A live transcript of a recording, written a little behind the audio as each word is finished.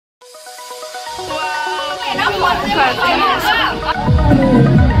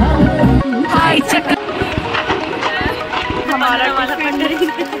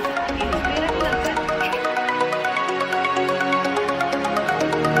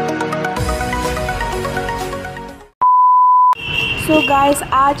So guys,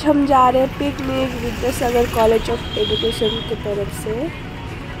 आज हम जा रहे हैं picnic Vidyasagar college of education की तरफ से।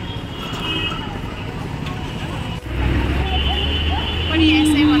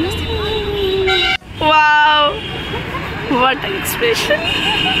 Wow, what expression.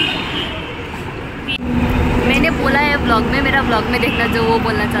 मैंने बोला है ब्लॉग में, मेरा ब्लॉग में देखना जो वो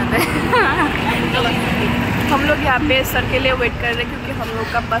बोलना चाहता है। हम लोग यहाँ पे सर के लिए वेट कर रहे हैं क्योंकि हम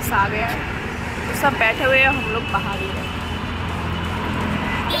लोग का बस आ गया है, तो सब बैठे हुए हैं, हम लोग बाहर ही हैं।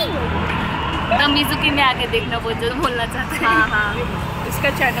 द मिजुकी में आके देखना वो जो बोलना चाहता है। हाँ हाँ, इसका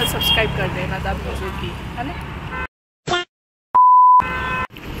चैनल सब्सक्राइब कर देना द मिजुकी, है ना।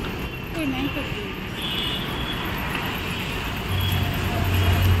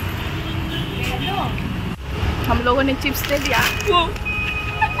 हम लोगों ने चिप्स दे दिया।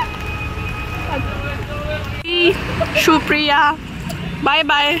 शुक्रिया, बाय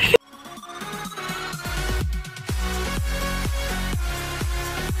बाय।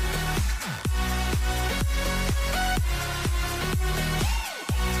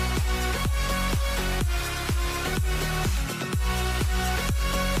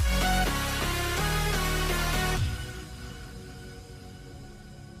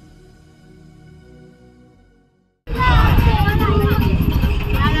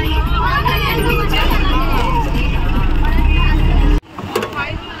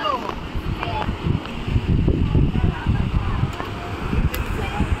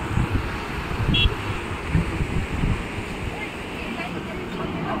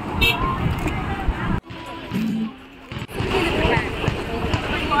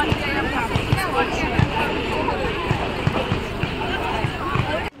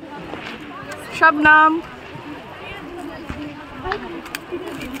 शबनम,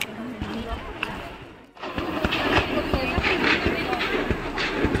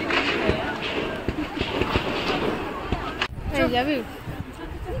 যাবি?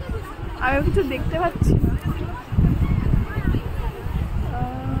 আমি কিছু দেখতে পাচ্ছি না।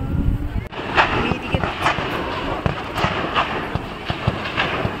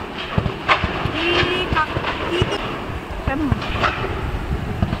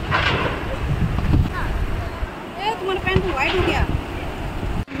 तुम्हारा पैंट व्हाइट हो गया।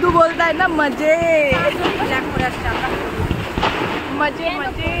 तू बोलता है ना मजे मजे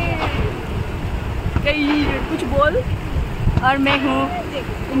मजे। कुछ बोल। और मैं हूँ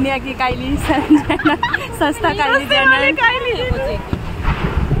इंडिया की काइली, सस्ता काइली जनरल। ये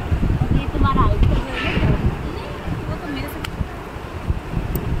तुम्हारा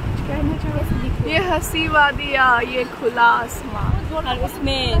ये हंसी वादिया, ये खुला आसमां, और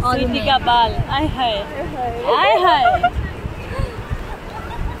उसमें स्वीटी का बाल। आय हाय आय हाय।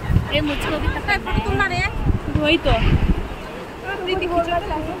 ये मुझको भी वही तो।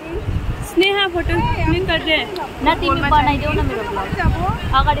 स्नेहा फोटो क्लिक कर दे ना, तिमी बनाइदेऊ न मेरो ब्लग।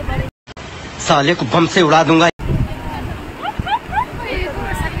 अगाडि बढे साले को बम से उड़ा दूंगा।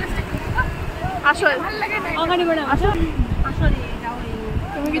 আসল अगाडि बढे আসল।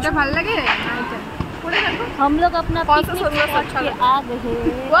 তুমি কি ভাল লাগে? हम लोग अपना पिकनिक स्पॉट पे आ गए हैं।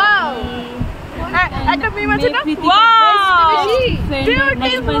 वाओ, একটা মিম আছে না? Wow,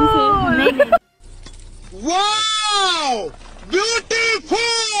 beautiful. Wow,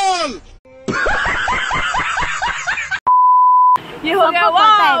 beautiful. ये हो गया।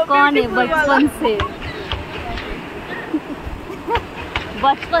 वाओ, कौन है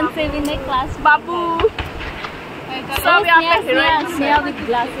बचपन से भी नहीं क्लास बाबू सब यहाँ पे हीरोइन स्नेहा विद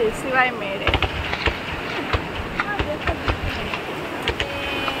ग्लासेस सिवाय मेरे।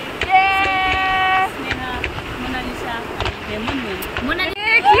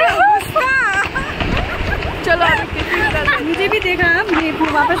 चलो अभी टिफिन कर। मुझे भी देखा,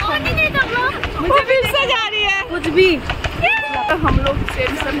 वापस मुझे फिर से जा रही है कुछ भी। तो हम लोग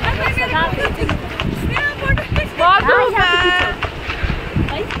सेम बहुत धूप है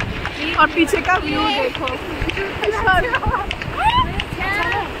और पीछे का व्यू देखो।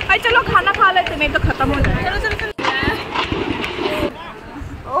 चलो खाना खा लेते, नहीं तो खत्म हो जाएगा। चलो चलो चलो।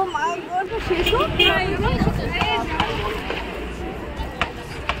 ओह माय गॉड, तो शेष हो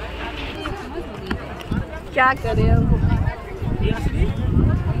क्या करे अब।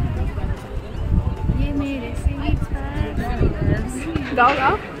 ये मेरे सीट पर गाओ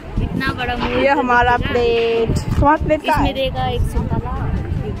गाओ। इतना बड़ा मुंह। ये हमारा प्लेट, तुम्हारा प्लेट का इसमें देगा एक संतरा।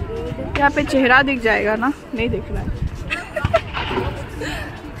 यहाँ पे चेहरा दिख जाएगा ना? नहीं दिख रहा है।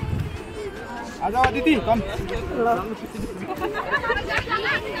 आजाओ अदिति कम।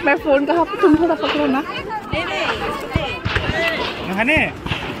 मैं फोन कहाँ पे, तुम थोड़ा पकड़ो ना। नहाने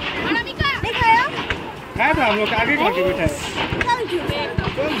कहाँ था हम लोग आगे करके बैठा है। कौन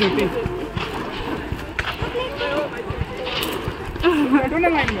झूठी बैठो ना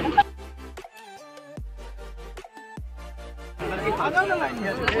लाइन में।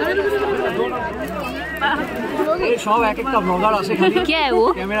 सब एक एक का ब्लॉगर আছে খালি। क्या है वो?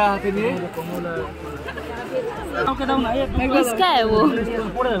 कैमरा हाथे নিয়ে। किसका है वो?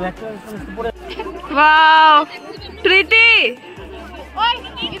 वाओ प्रीति,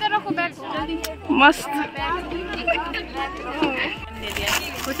 इधर रखो बैग जल्दी। मस्त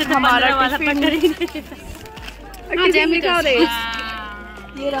हमारा टिफिन। जैम लिखा हो रही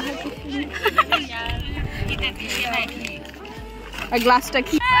ये रहा ग्लास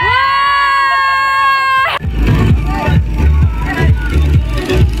टकी।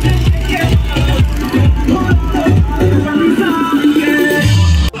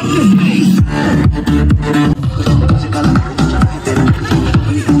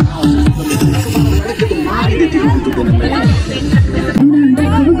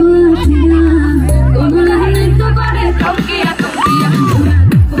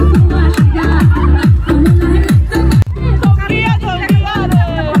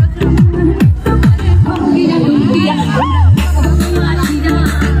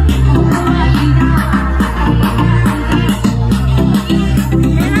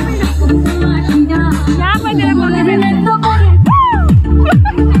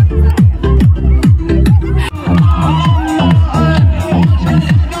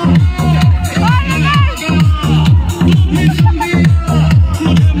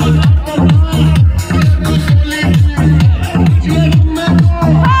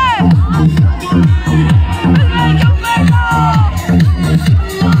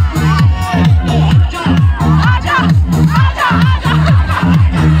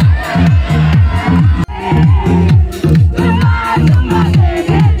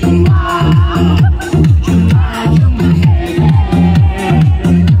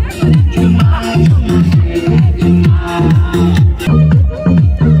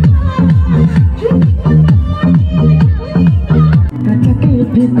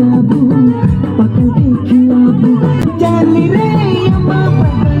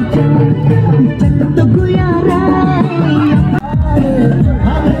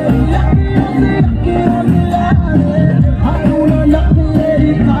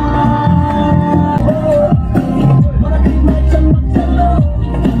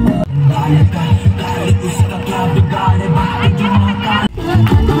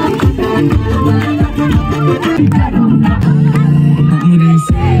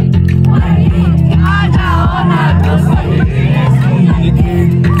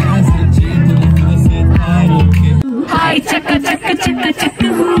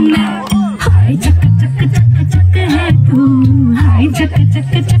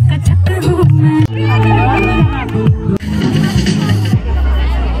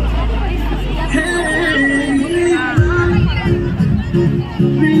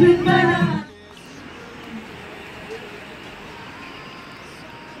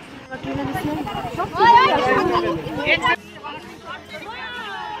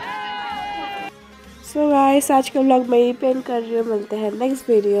 सो गाइस आज का व्लॉग मैं ही पेंट कर रही हूँ। मिलते हैं नेक्स्ट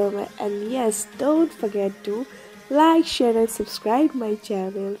वीडियो में and yes don't forget to like share and subscribe my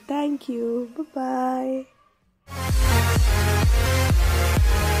channel. Thank you, bye bye.